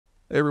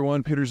Hey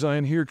everyone, Peter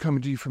Zeihan here,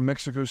 coming to you from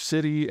Mexico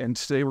City, and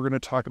today we're going to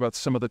talk about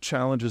some of the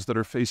challenges that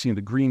are facing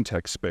the green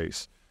tech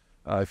space.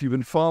 If you've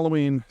been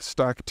following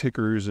stock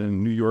tickers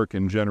in New York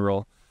in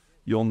general,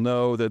 you'll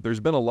know that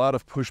there's been a lot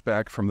of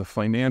pushback from the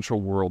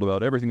financial world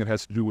about everything that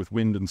has to do with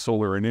wind and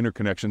solar and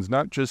interconnections,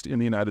 not just in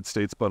the United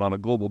States, but on a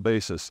global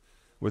basis,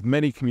 with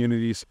many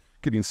communities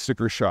getting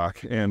sticker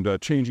shock and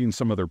changing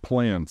some of their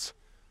plans.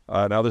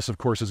 Now, this, of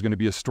course, is going to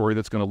be a story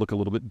that's going to look a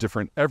little bit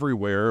different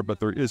everywhere, but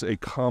there is a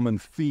common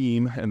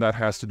theme, and that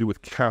has to do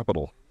with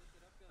capital.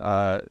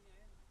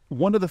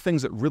 One of the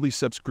things that really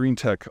sets green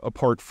tech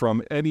apart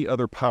from any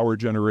other power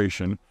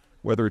generation,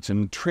 whether it's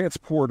in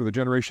transport or the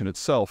generation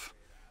itself,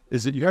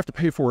 is that you have to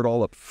pay for it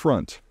all up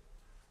front.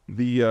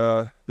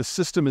 The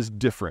system is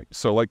different.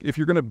 So, like, if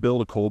you're going to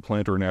build a coal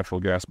plant or a natural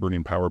gas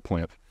burning power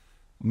plant,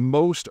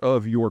 most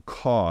of your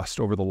cost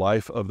over the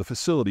life of the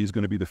facility is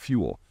going to be the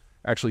fuel.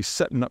 Actually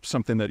setting up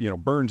something that,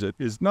 burns it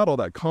is not all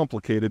that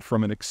complicated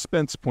from an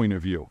expense point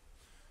of view.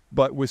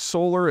 But with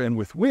solar and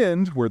with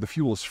wind, where the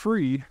fuel is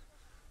free,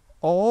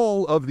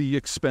 all of the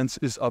expense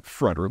is up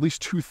front, or at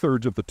least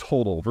 2/3 of the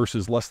total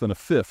versus less than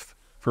 1/5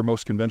 for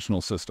most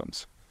conventional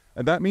systems.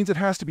 And that means it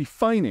has to be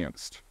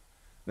financed.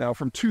 Now,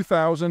 from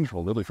 2000,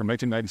 well, literally from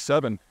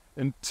 1997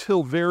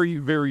 until very,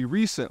 very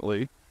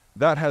recently,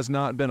 that has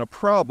not been a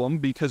problem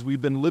because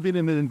we've been living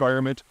in an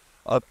environment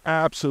of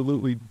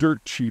absolutely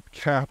dirt cheap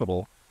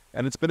capital.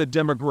 And it's been a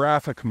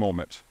demographic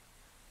moment.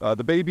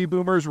 The baby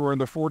boomers were in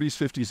their 40s,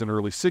 50s, and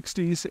early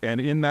 60s.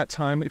 And in that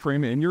time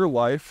frame in your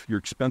life, your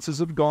expenses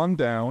have gone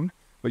down,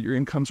 but your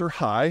incomes are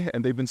high,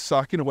 and they've been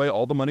socking away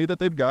all the money that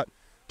they've got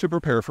to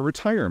prepare for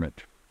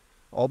retirement.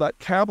 All that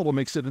capital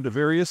makes it into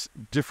various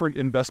different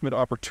investment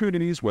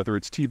opportunities, whether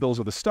it's T-bills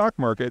or the stock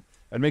market,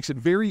 and makes it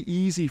very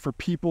easy for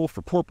people,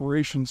 for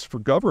corporations, for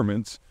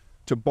governments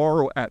to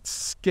borrow at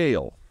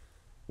scale.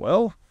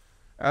 Well,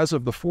 as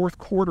of the fourth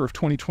quarter of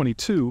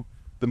 2022,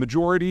 the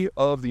majority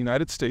of the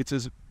United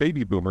States'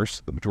 baby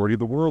boomers, the majority of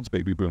the world's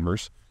baby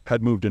boomers,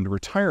 had moved into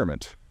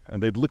retirement,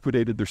 and they'd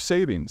liquidated their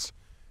savings,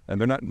 and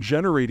they're not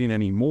generating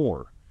any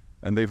more.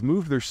 And they've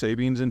moved their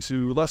savings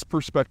into less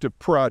prospective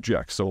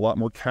projects, so a lot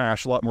more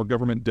cash, a lot more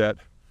government debt,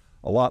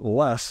 a lot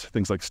less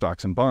things like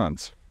stocks and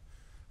bonds.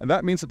 And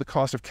that means that the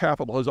cost of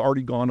capital has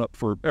already gone up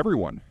for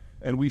everyone.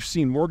 And we've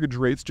seen mortgage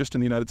rates just in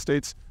the United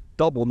States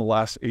double in the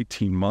last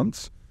 18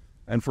 months.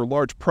 And for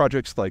large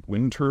projects like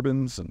wind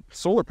turbines and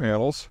solar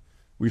panels,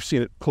 we've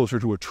seen it closer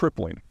to a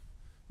tripling.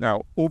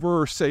 Now,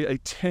 over, say, a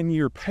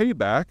 10-year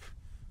payback,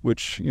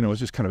 which, is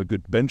just kind of a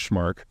good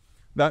benchmark,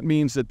 that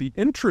means that the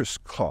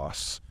interest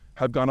costs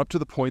have gone up to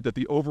the point that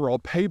the overall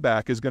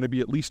payback is going to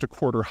be at least a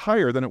quarter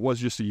higher than it was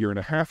just a year and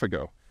a half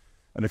ago.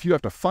 And if you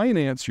have to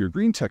finance your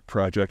green tech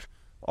project,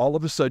 all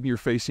of a sudden you're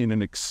facing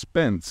an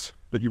expense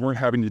that you weren't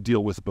having to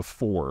deal with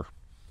before.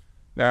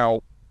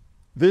 Now,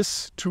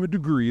 this, to a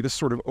degree, this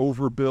sort of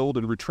overbuild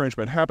and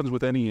retrenchment happens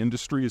with any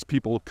industry as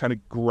people kind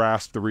of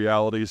grasp the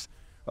realities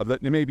of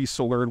that maybe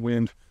solar and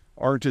wind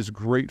aren't as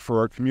great for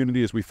our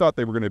community as we thought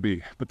they were going to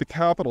be. But the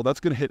capital,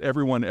 that's going to hit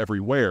everyone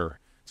everywhere.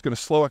 It's going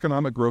to slow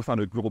economic growth on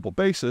a global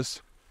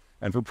basis.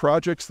 And for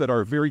projects that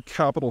are very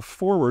capital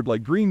forward,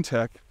 like green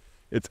tech,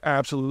 it's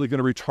absolutely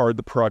going to retard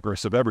the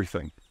progress of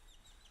everything.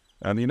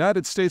 In the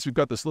United States, we've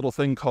got this little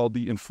thing called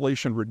the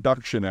Inflation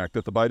Reduction Act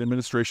that the Biden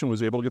administration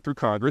was able to get through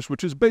Congress,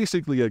 which is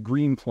basically a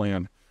green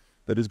plan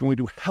that is going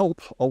to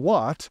help a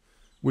lot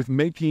with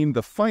making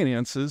the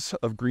finances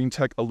of green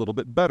tech a little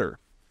bit better.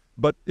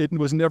 But it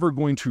was never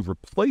going to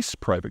replace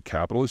private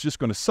capital. It's just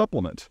going to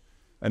supplement.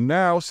 And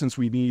now, since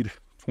we need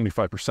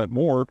 25%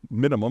 more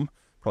minimum,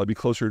 probably be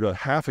closer to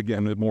half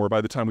again more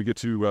by the time we get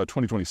to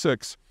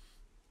 2026,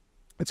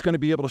 it's going to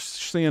be able to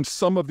sand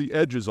some of the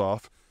edges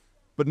off,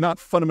 but not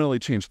fundamentally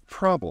change the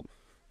problem.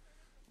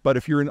 But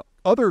if you're in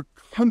other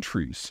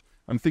countries,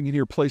 I'm thinking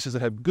here places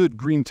that have good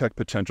green tech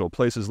potential,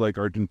 places like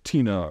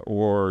Argentina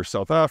or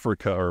South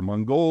Africa or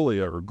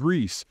Mongolia or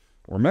Greece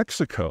or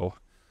Mexico,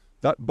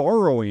 that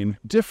borrowing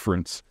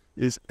difference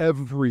is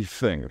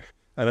everything.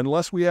 And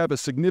unless we have a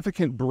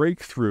significant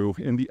breakthrough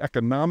in the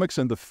economics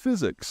and the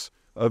physics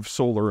of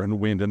solar and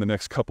wind in the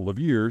next couple of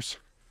years,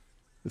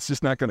 it's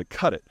just not going to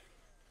cut it.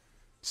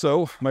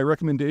 So my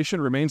recommendation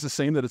remains the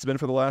same that it's been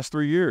for the last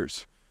 3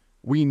 years.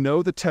 We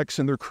know the techs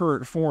in their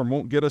current form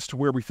won't get us to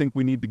where we think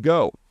we need to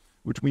go,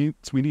 which means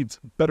we need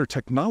better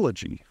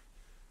technology.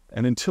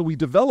 And until we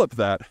develop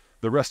that,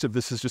 the rest of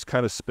this is just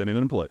kind of spinning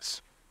in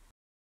place.